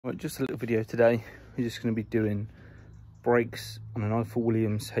Right, just a little video today. We're just going to be doing brakes on an Ifor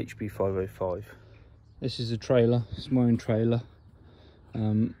Williams hb505. This is a trailer, it's my own trailer.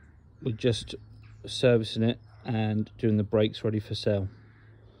 We're just servicing it and doing the brakes ready for sale.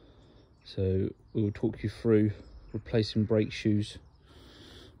 So we will talk you through replacing brake shoes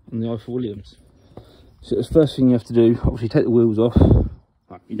on the Ifor Williams. So the first thing you have to do, obviously take the wheels off.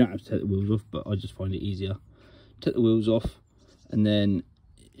 You don't have to take the wheels off, but I just find it easier. Take the wheels off, and then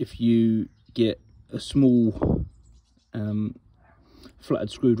if you get a small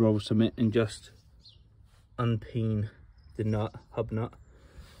flatted screwdriver or something and just unpin the nut, hub nut.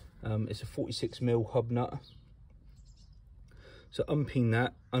 It's a 46mm hub nut. So unpin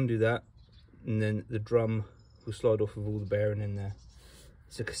that, undo that, and then the drum will slide off with all the bearing in there.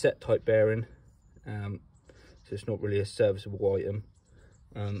 It's a cassette type bearing, so it's not really a serviceable item.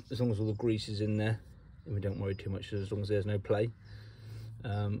 As long as all the grease is in there, and we don't worry too much, as long as there's no play.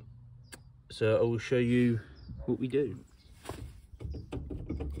 So I will show you what we do.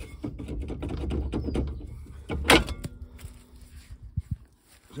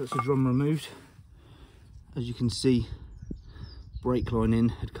 So that's the drum removed. As you can see, brake lining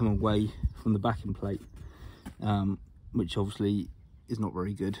had come away from the backing plate, which obviously is not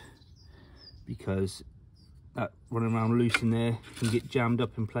very good, because that running around loose in there can get jammed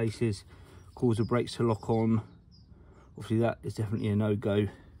up in places, cause the brakes to lock on. Obviously that is definitely a no-go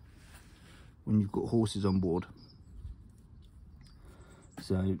when you've got horses on board.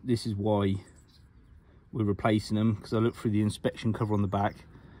 So this is why we're replacing them, because I looked through the inspection cover on the back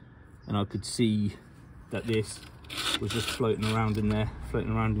and I could see that this was just floating around in there,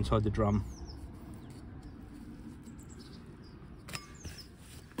 floating around inside the drum.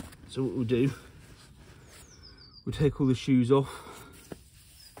 So what we'll do, we'll take all the shoes off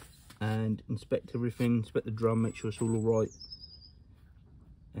and inspect everything, inspect the drum, make sure it's all right,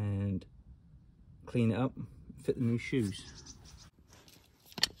 and clean it up, fit the new shoes.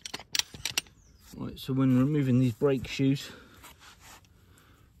 Right, so when removing these brake shoes,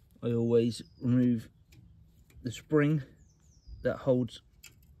 I always remove the spring that holds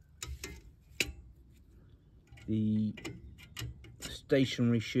the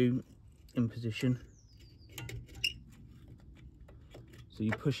stationary shoe in position. So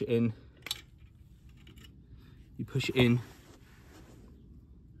you push it in, push it in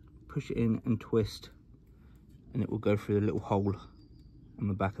and twist, and it will go through the little hole on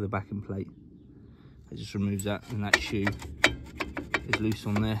the back of the backing plate. It just removes that, and that shoe is loose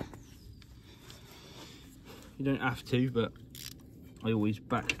on there. You don't have to, but I always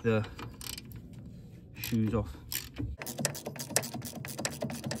back the shoes off.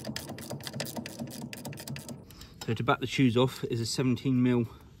 So to back the shoes off is a 17mm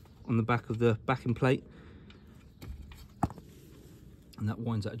on the back of the backing plate, and that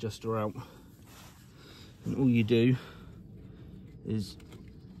winds that adjuster out. And all you do is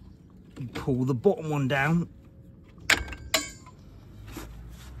you pull the bottom one down,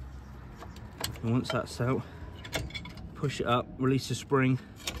 and once that's out, push it up, release the spring,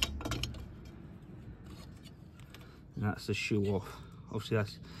 and that's the shoe off.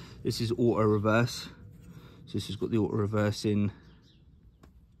 Obviously this is auto reverse. So this has got the auto reversing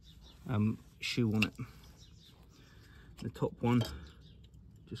shoe on it. The top one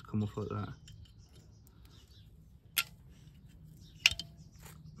just come off like that.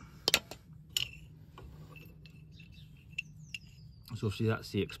 So obviously that's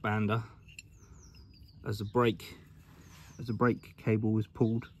the expander. As the brake cable is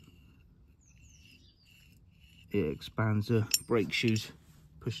pulled, it expands the brake shoes,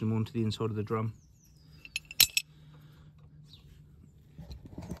 pushing them onto the inside of the drum.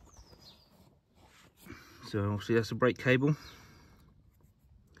 So obviously that's the brake cable.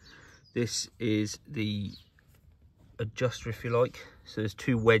 This is the adjuster, if you like. So there's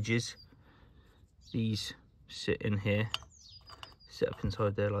two wedges. These sit in here, sit up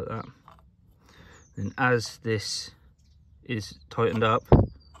inside there like that. And as this is tightened up,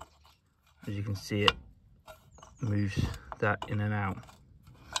 as you can see, it moves that in and out,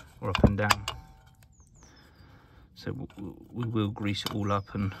 or up and down. So we will grease it all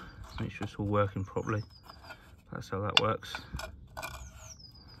up and make sure it's all working properly. That's how that works.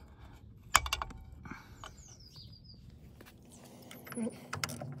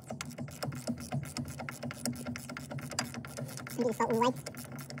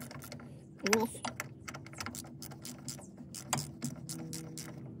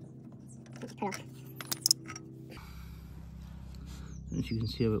 As you can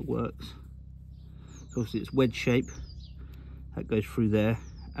see how it works. So obviously it's wedge shape that goes through there.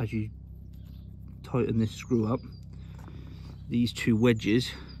 As you tighten this screw up, these two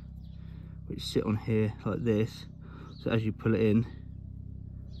wedges which sit on here like this, so as you pull it in,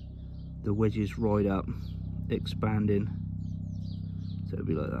 the wedges ride up, expanding, so it'll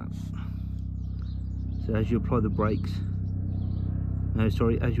be like that. So as you apply the brakes, as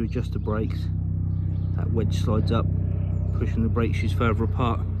you adjust the brakes, that wedge slides up, pushing the brake shoes further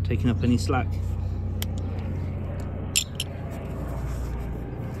apart, taking up any slack.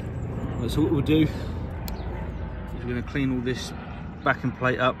 Right, so what we'll do is we're going to clean all this backing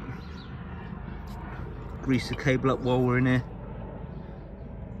plate up, grease the cable up while we're in here,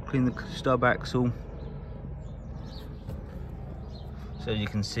 clean the stub axle. So you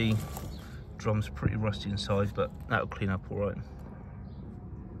can see drum's pretty rusty inside, but that'll clean up all right.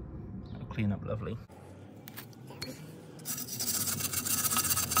 That'll clean up lovely.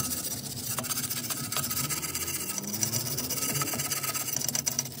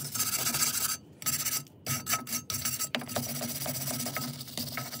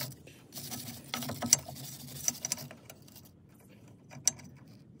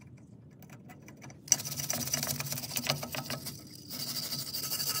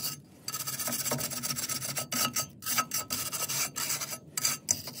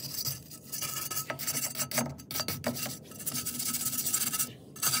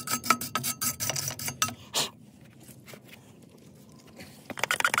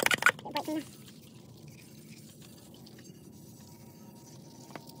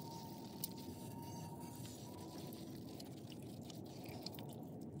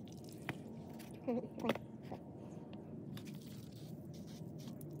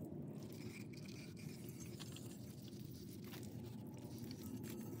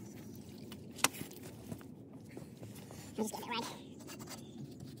 I'll just get it right.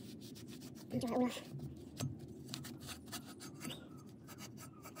 And dry it all off.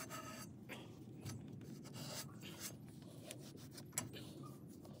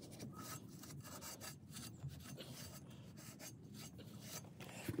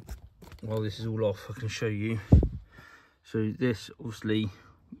 While this is all off, I can show you. So this obviously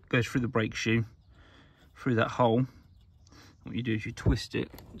goes through the brake shoe, through that hole. What you do is you twist it.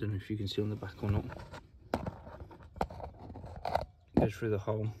 I don't know if you can see on the back or not. It goes through the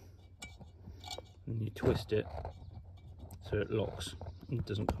hole, and you twist it so it locks and it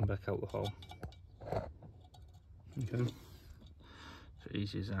doesn't come back out the hole. Okay, so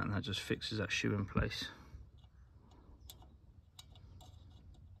easy as that, and that just fixes that shoe in place.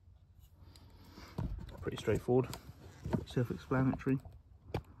 Pretty straightforward, self-explanatory.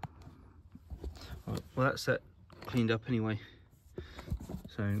 Right, well, that's that cleaned up anyway.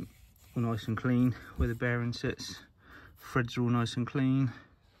 So all nice and clean where the bearing sits. Threads are all nice and clean.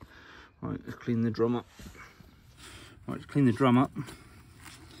 Right, let's clean the drum up. Right, to clean the drum up,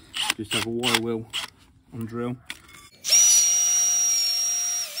 just have a wire wheel on drill.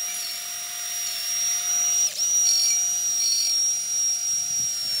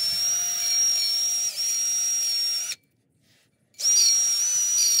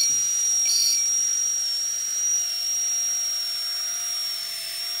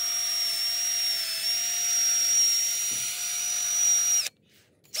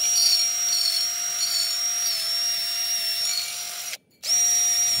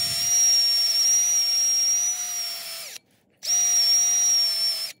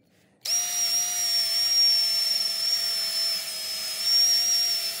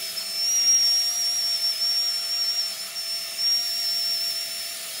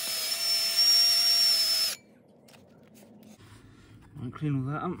 Right, clean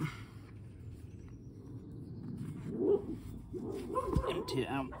all that up. Empty it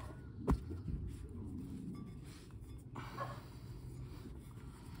out.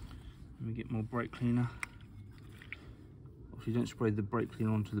 Let me get more brake cleaner. Obviously, don't spray the brake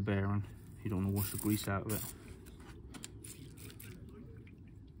cleaner onto the bearing. You don't want to wash the grease out of it.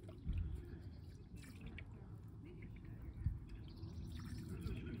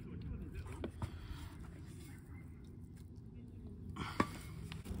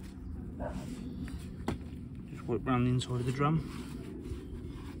 Just wipe around the inside of the drum.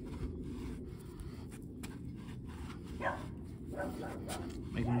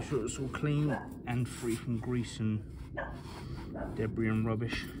 Making sure it's all clean and free from grease and debris and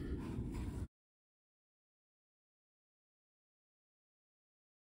rubbish.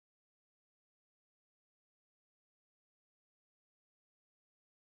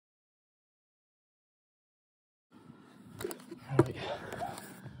 Right.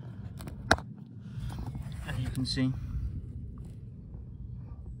 As you can see,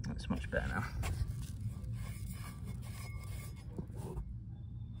 that's much better now.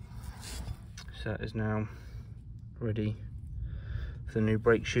 So that is now ready for the new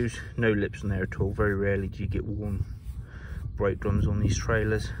brake shoes. No lips on there at all. Very rarely do you get worn brake drums on these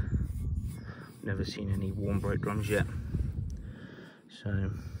trailers. Never seen any worn brake drums yet.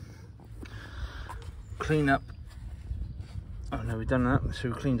 So clean up. Oh no, we've done that. So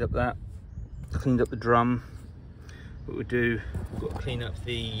we cleaned up that, cleaned up the drum. What we do, we've got to clean up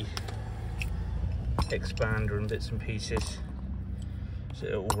the expander and bits and pieces so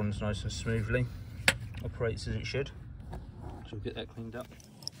it all runs nice and smoothly, operates as it should. So we'll get that cleaned up.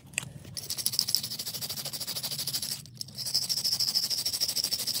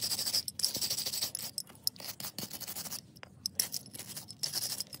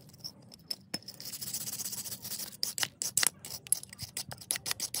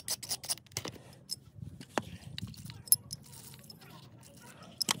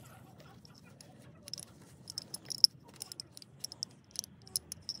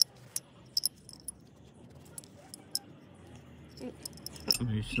 I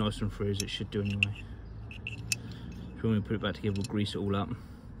mean, it's nice and free as it should do anyway. So when we put it back together, we'll grease it all up.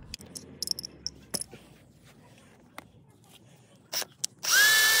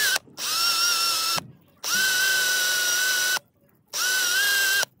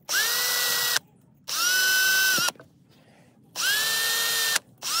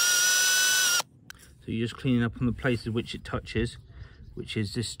 So you're just cleaning up on the places which it touches, which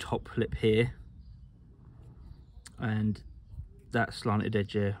is this top lip here and that slanted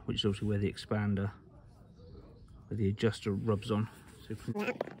edge here, which is obviously where the expander, where the adjuster rubs on. So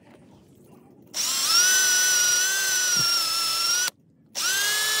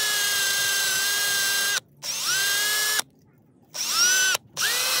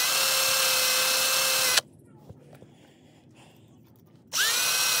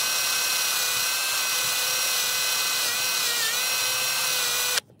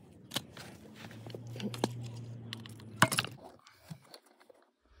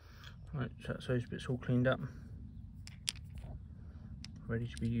right, so that's those bits all cleaned up, ready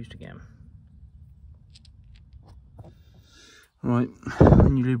to be used again. Right,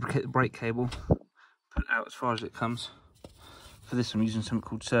 when you lubricate the brake cable, put it out as far as it comes. For this I'm using something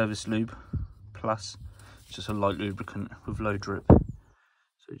called Service Lube Plus. It's just a light lubricant with low drip.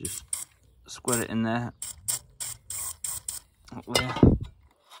 So just squirt it in there, up there.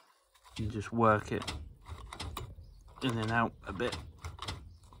 You just work it in and out a bit.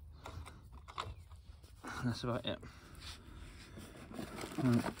 That's about it.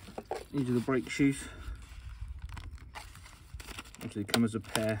 These are the brake shoes. Actually, they come as a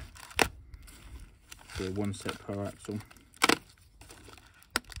pair, so one set per axle.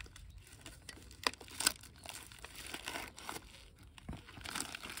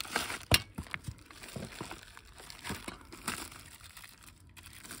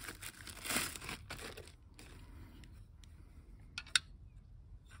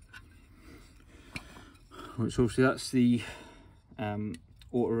 Right, so obviously that's the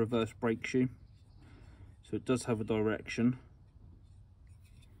auto reverse brake shoe. So it does have a direction.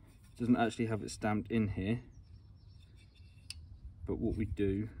 It doesn't actually have it stamped in here. But what we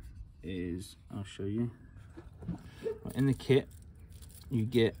do is, I'll show you. Right, in the kit, you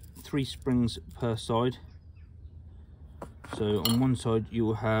get 3 springs per side. So on one side you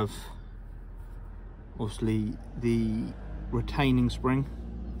will have obviously the retaining spring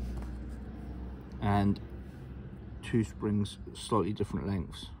and 2 springs slightly different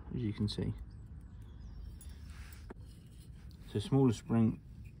lengths, as you can see. So smaller spring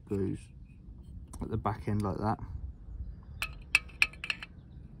goes at the back end like that.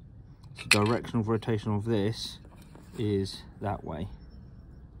 So directional rotation of this is that way.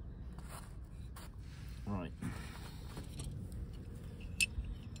 Right.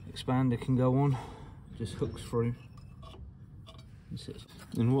 Expander can go on, just hooks through and sits.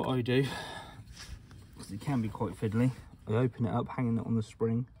 And what I do, because it can be quite fiddly, I open it up, hanging it on the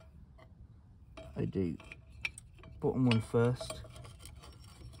spring. I do bottom one first,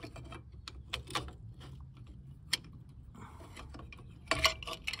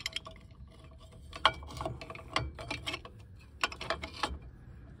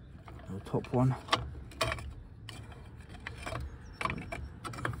 the top one,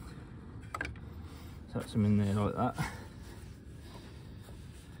 touch them in there like that,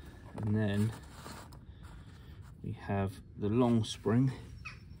 and then we have the long spring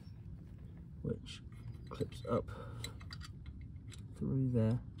which clips up through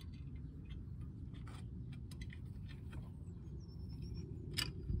there.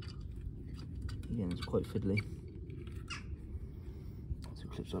 Again, it's quite fiddly, so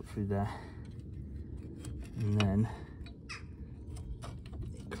it clips up through there, and then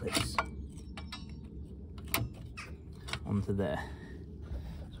it clips onto there.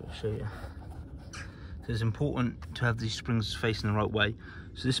 So I'll show you. So it's important to have these springs facing the right way.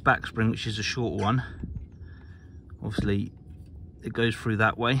 So this back spring, which is a short one, obviously it goes through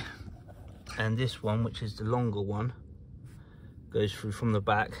that way, and this one, which is the longer one, goes through from the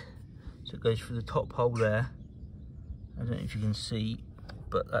back. So it goes through the top hole there. I don't know if you can see,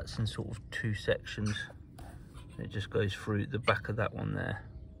 but that's in sort of two sections. It just goes through the back of that one there.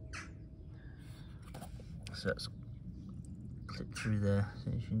 So that's clipped through there,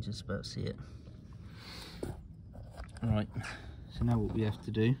 so you can just about see it. Right, so now what we have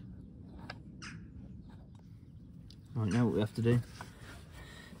to do,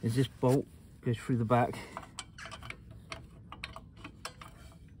 is this bolt goes through the back.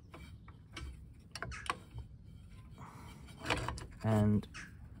 And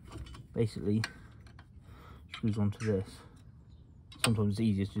basically screws onto this. Sometimes it's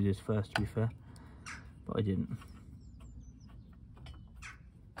easier to do this first, to be fair, but I didn't.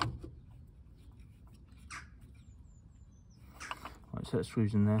 Right, so that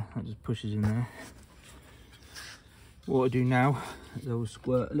screws in there, that just pushes in there. What I do now is I will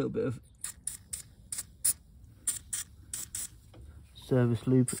squirt a little bit of service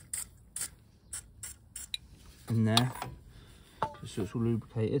lube in there, just so it's all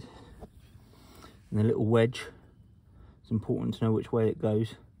lubricated. And the little wedge, it's important to know which way it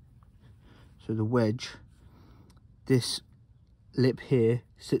goes. So the wedge, this lip here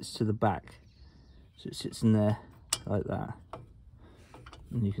sits to the back, so it sits in there like that,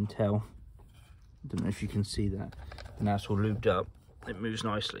 and you can tell, I don't know if you can see that, and now it's all lubed up, it moves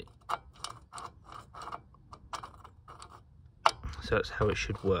nicely. So that's how it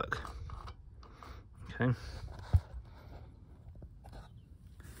should work. Okay.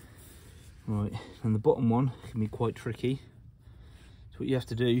 Right, and the bottom one can be quite tricky. So what you have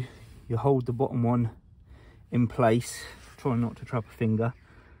to do, you hold the bottom one in place, try not to trap a finger.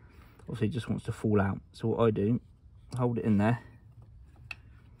 Obviously it just wants to fall out. So what I do, hold it in there.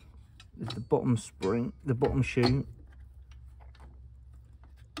 There's the bottom spring, the bottom shoe.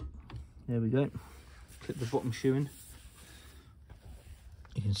 There we go. Clip the bottom shoe in.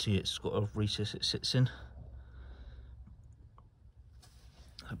 You can see it's got a recess it sits in.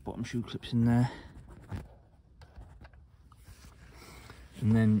 The bottom shoe clips in there,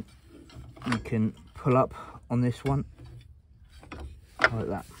 and then you can pull up on this one like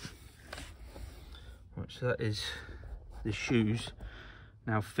that. Right, so that is the shoes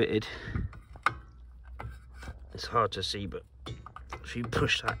now fitted. It's hard to see, but if you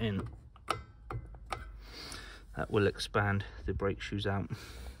push that in, that will expand the brake shoes out.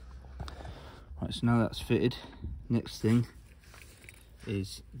 Right, so now that's fitted, next thing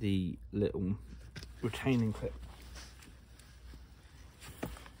is the little retaining clip.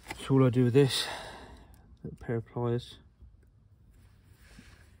 So all I do with this, little pair of pliers,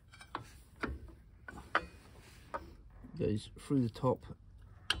 goes through the top,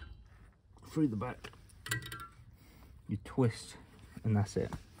 through the back, you twist, and that's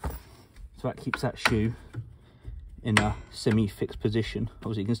it. So that keeps that shoe in a semi-fixed position.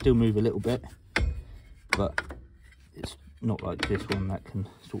 Obviously you can still move a little bit, but it's not like this one that can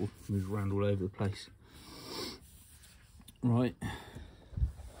sort of move around all over the place. Right,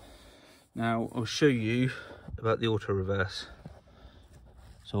 now I'll show you about the auto reverse.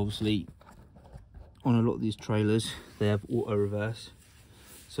 So obviously on a lot of these trailers they have auto reverse.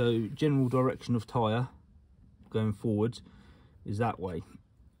 So general direction of tyre going forwards is that way.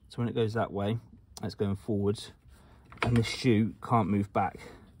 So when it goes that way, that's going forwards, and this shoe can't move back.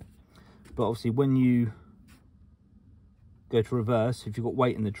 But obviously when you go to reverse, if you've got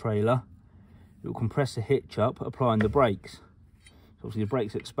weight in the trailer, it will compress the hitch up, applying the brakes. So obviously the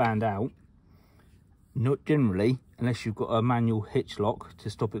brakes expand out. Not generally, unless you've got a manual hitch lock to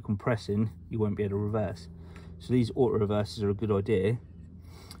stop it compressing, you won't be able to reverse. So these auto reverses are a good idea.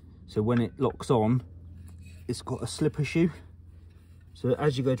 So when it locks on, it's got a slipper shoe. So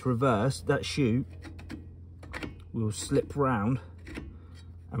as you go to reverse, that shoe will slip round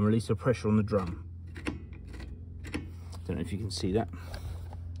and release the pressure on the drum. Don't know if you can see that.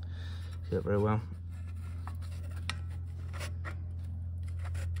 See that very well.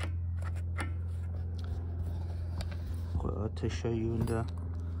 Quite hard to show you and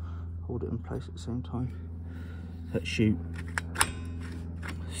hold it in place at the same time. That shoe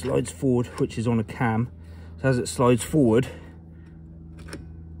slides forward, which is on a cam. So as it slides forward,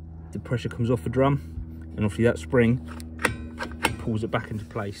 the pressure comes off the drum, and obviously that spring pulls it back into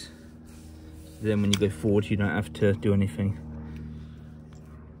place. Then when you go forward, you don't have to do anything.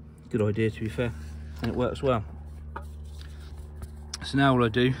 Good idea, to be fair, and it works well. So now all I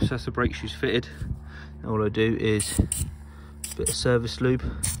do, so that's the brake shoes fitted, all I do is bit of service lube.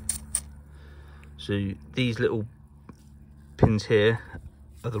 So these little pins here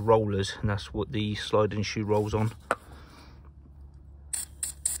are the rollers, and that's what the sliding shoe rolls on.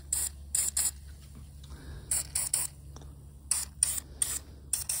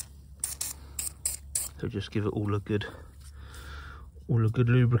 So just give it all a good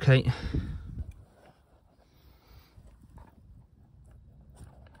lubricate.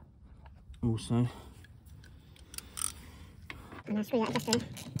 Also, and I'll screw that adjuster in,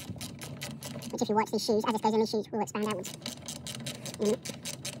 which if you watch these shoes, as this goes on, these shoes will expand outwards. There we go.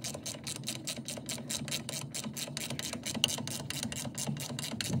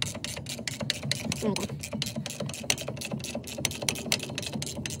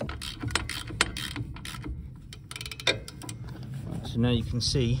 So now you can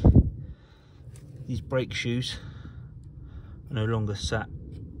see these brake shoes are no longer sat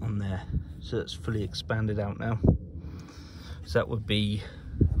on there, so that's fully expanded out now. So that would be,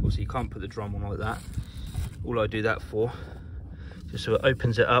 obviously you can't put the drum on like that. All I do that for, just so it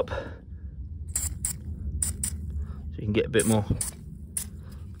opens it up, so you can get a bit more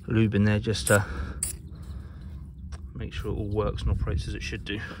lube in there, just to make sure it all works and operates as it should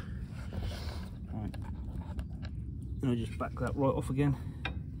do. Right. And I'll just back that right off again.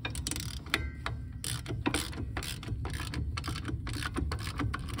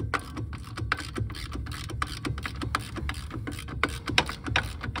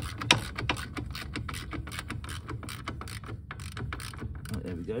 Right,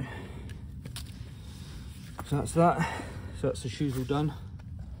 there we go. So that's that. So that's the shoes all done.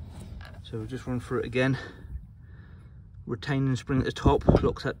 So we'll just run through it again. Retaining spring at the top,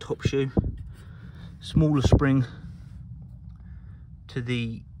 locks that top shoe. Smaller spring to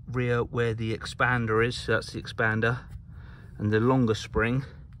the rear where the expander is, so that's the expander. And the longer spring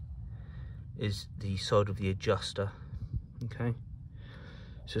is the side of the adjuster. Okay.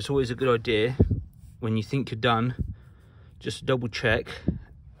 So it's always a good idea when you think you're done, just double check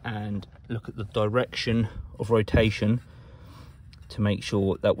and look at the direction of rotation to make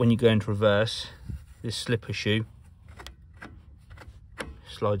sure that when you go into reverse, this slipper shoe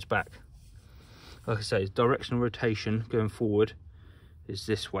slides back. Like I say, direction of rotation going forward is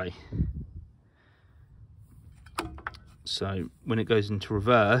this way. So when it goes into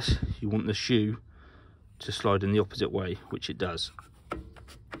reverse, you want the shoe to slide in the opposite way, which it does.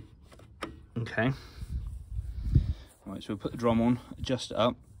 Okay. Right, so we'll put the drum on, adjust it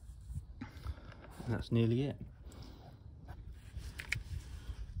up, and that's nearly it.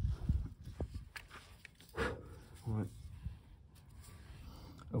 Right.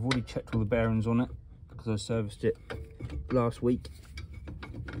 I've already checked all the bearings on it because I serviced it last week.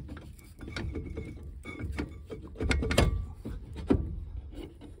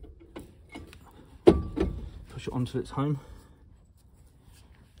 Push it onto its home.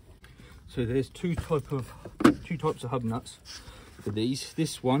 So there's two types of hub nuts for these.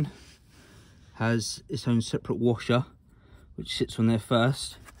 This one has its own separate washer which sits on there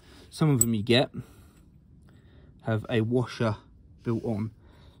first. Some of them you get have a washer built on.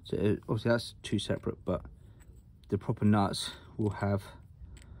 So obviously that's two separate, but the proper nuts will have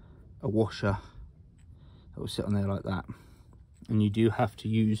a washer that will sit on there like that. And you do have to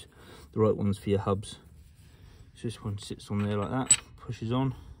use the right ones for your hubs. So this one sits on there like that, pushes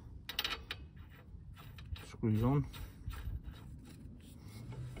on, screws on.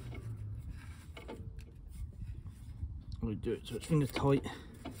 We do it so it's finger tight,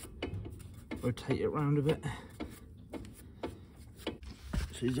 rotate it around a bit.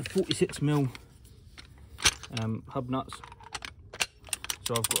 So these are 46mm hub nuts.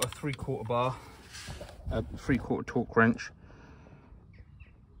 So I've got a 3/4 bar, a 3/4 torque wrench,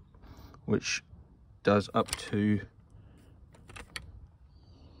 which does up to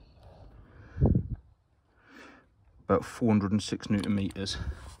about 406 Newton meters.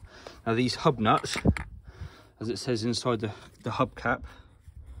 Now these hub nuts, as it says inside the hub cap,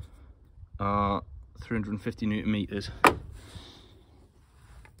 are 350 Newton meters.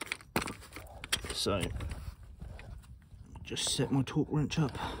 So just set my torque wrench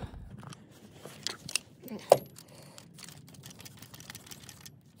up.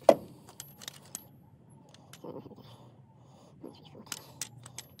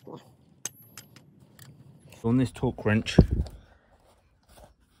 On this torque wrench,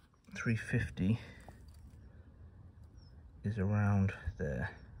 350 is around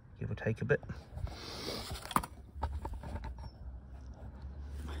there, give or take a bit.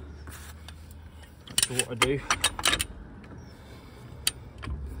 So what I do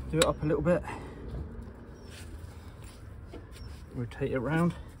it up a little bit, rotate it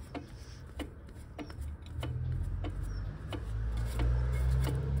around,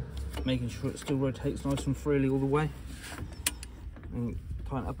 making sure it still rotates nice and freely all the way. And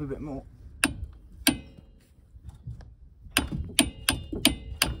tighten up a bit more. Right,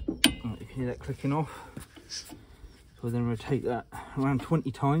 you can hear that clicking off. So then rotate that around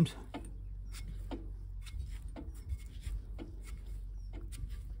 20 times.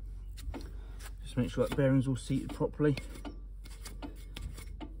 Just make sure that bearing's all seated properly.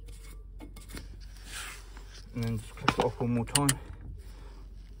 And then just click it off one more time.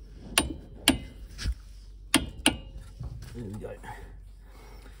 There we go.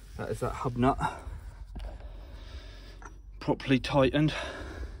 That is that hub nut properly tightened.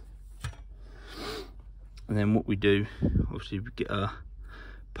 And then what we do, obviously we get a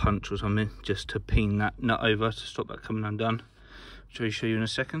punch or something just to pin that nut over to stop that coming undone. Shall I show you in a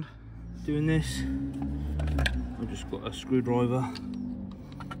second? Doing this, I've just got a screwdriver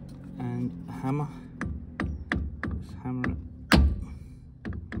and a hammer. Just hammer it.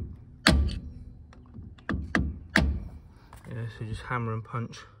 Yeah, so just hammer and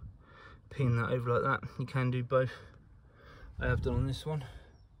punch, pin that over like that. You can do both. I have done on this one.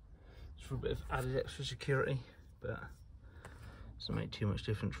 For a bit of added extra security, but it doesn't make too much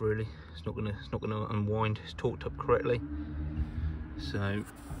difference really. It's not gonna unwind. It's torqued up correctly, so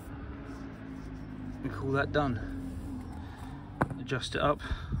we call that done. Adjust it up.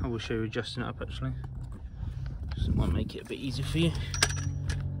 I will show you adjusting it up actually. Just it might make it a bit easier for you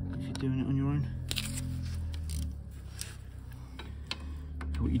if you're doing it on your own.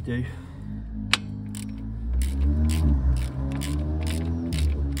 So what you do,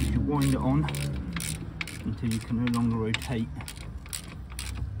 wind it on until you can no longer rotate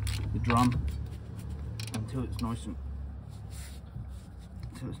the drum until it's nice and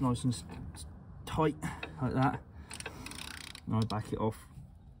tight like that. And I back it off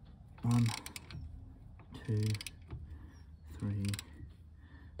 1, 2, 3,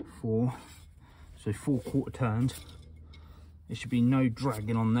 4. So 4 quarter turns. There should be no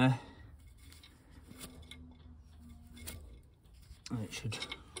dragging on there. And it should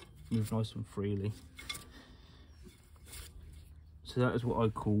move nice and freely. So that is what I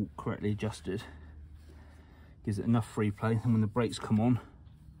call correctly adjusted. Gives it enough free play, and when the brakes come on,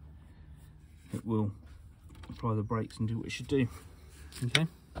 it will apply the brakes and do what it should do. Okay,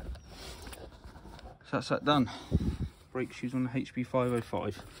 so that's that done. Brake shoes on the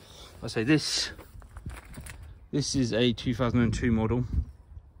hb505. I say this is a 2002 model,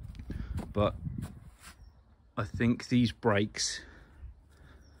 but I think these brakes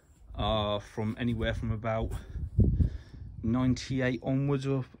are from anywhere from about 98 onwards,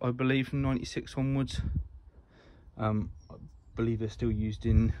 or I believe from 96 onwards. I believe they're still used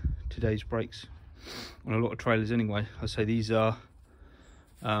in today's brakes on a lot of trailers anyway. I say these are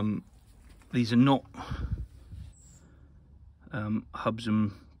not hubs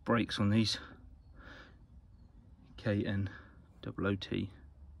and brakes on these. KNOOT.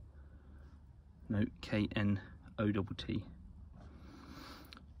 No, KNOOT.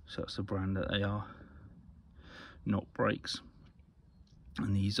 So that's the brand that they are, not brakes.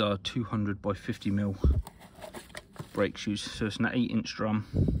 And these are 200 by 50mm brake shoes. So it's an 8-inch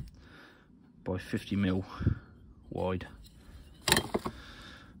drum by 50mm wide.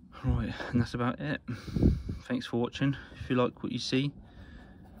 Right, and that's about it. Thanks for watching. If you like what you see,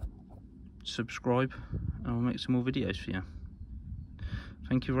 subscribe and I'll make some more videos for you.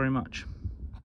 Thank you very much.